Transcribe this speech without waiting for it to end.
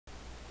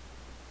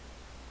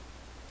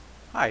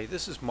Hi,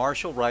 this is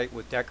Marshall Wright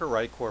with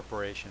Wright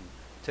Corporation.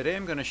 Today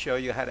I'm going to show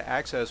you how to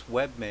access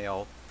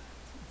webmail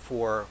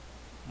for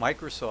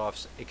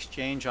Microsoft's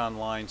Exchange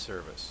Online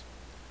service.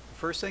 The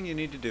first thing you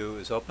need to do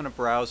is open a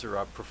browser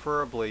up,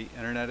 preferably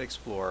Internet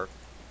Explorer,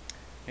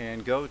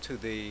 and go to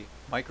the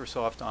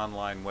Microsoft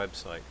Online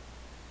website.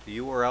 The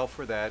URL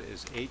for that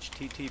is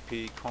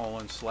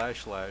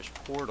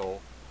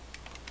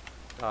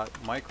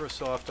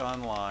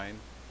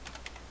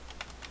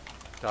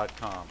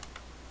http://portal.microsoftonline.com.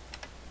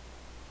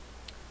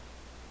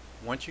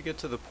 Once you get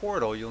to the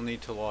portal, you'll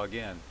need to log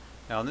in.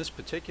 Now in this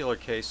particular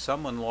case,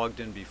 someone logged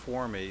in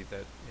before me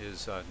that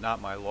is not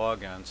my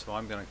login, so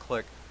I'm going to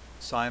click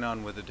sign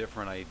on with a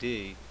different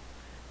ID,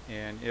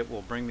 and it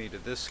will bring me to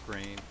this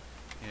screen,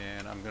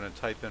 and I'm going to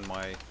type in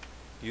my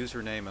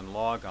username and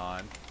log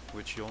on,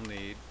 which you'll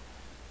need.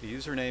 The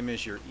username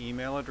is your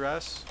email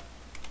address.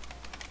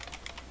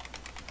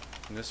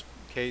 In this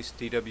case,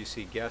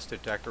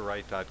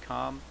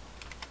 dwcguest@deckerwright.com,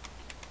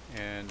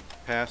 and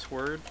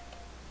password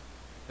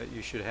that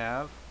you should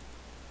have.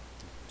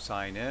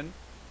 Sign in.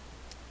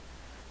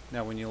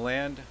 Now when you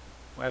land,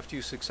 after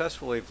you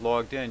successfully have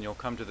logged in, you'll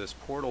come to this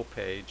portal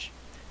page.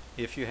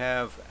 If you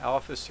have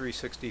Office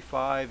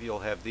 365, you'll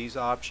have these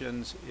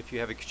options. If you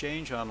have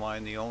Exchange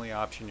Online, the only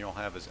option you'll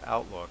have is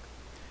Outlook.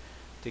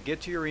 To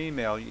get to your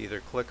email, you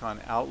either click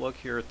on Outlook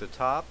here at the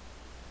top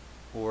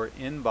or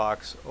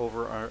Inbox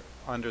over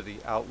under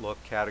the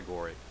Outlook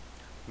category.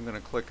 I'm going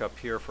to click up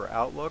here for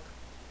Outlook,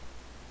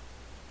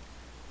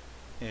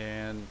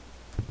 and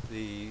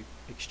the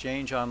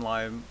Exchange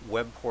Online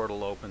web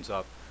portal opens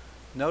up.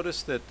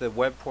 Notice that the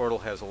web portal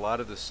has a lot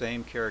of the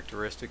same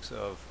characteristics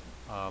of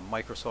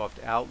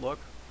Microsoft Outlook.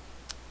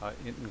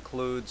 It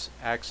includes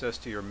access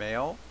to your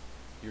mail,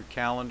 your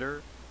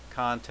calendar,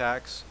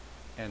 contacts,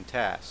 and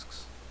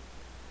tasks.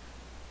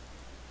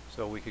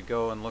 So we could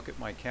go and look at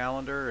my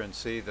calendar and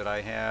see that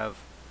I have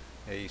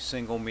a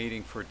single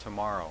meeting for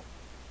tomorrow.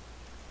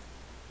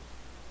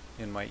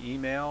 In my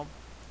email,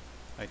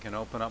 I can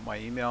open up my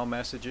email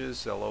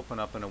messages. They'll open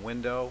up in a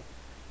window,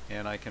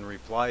 and I can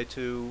reply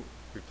to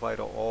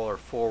all, or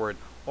forward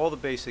all the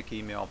basic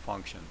email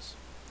functions.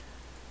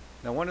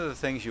 Now one of the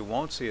things you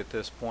won't see at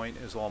this point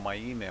is all my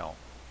email.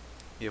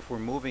 If we're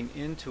moving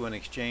into an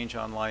Exchange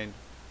Online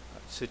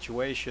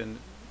situation,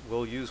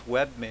 we'll use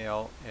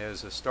webmail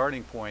as a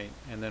starting point,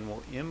 and then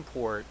we'll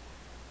import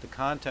the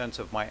contents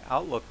of my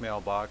Outlook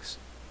mailbox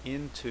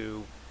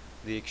into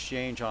the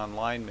Exchange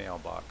Online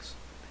mailbox.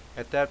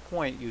 At that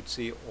point, you'd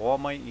see all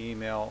my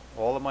email,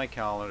 all of my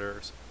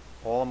calendars,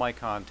 all of my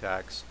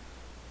contacts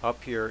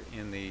up here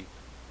in the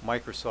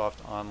Microsoft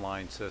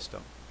Online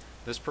system.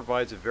 This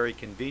provides a very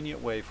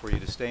convenient way for you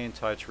to stay in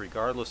touch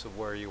regardless of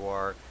where you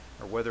are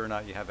or whether or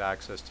not you have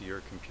access to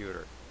your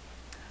computer.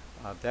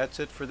 That's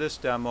it for this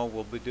demo.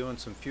 We'll be doing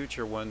some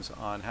future ones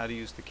on how to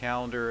use the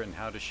calendar and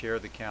how to share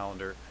the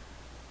calendar,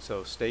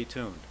 so stay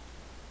tuned.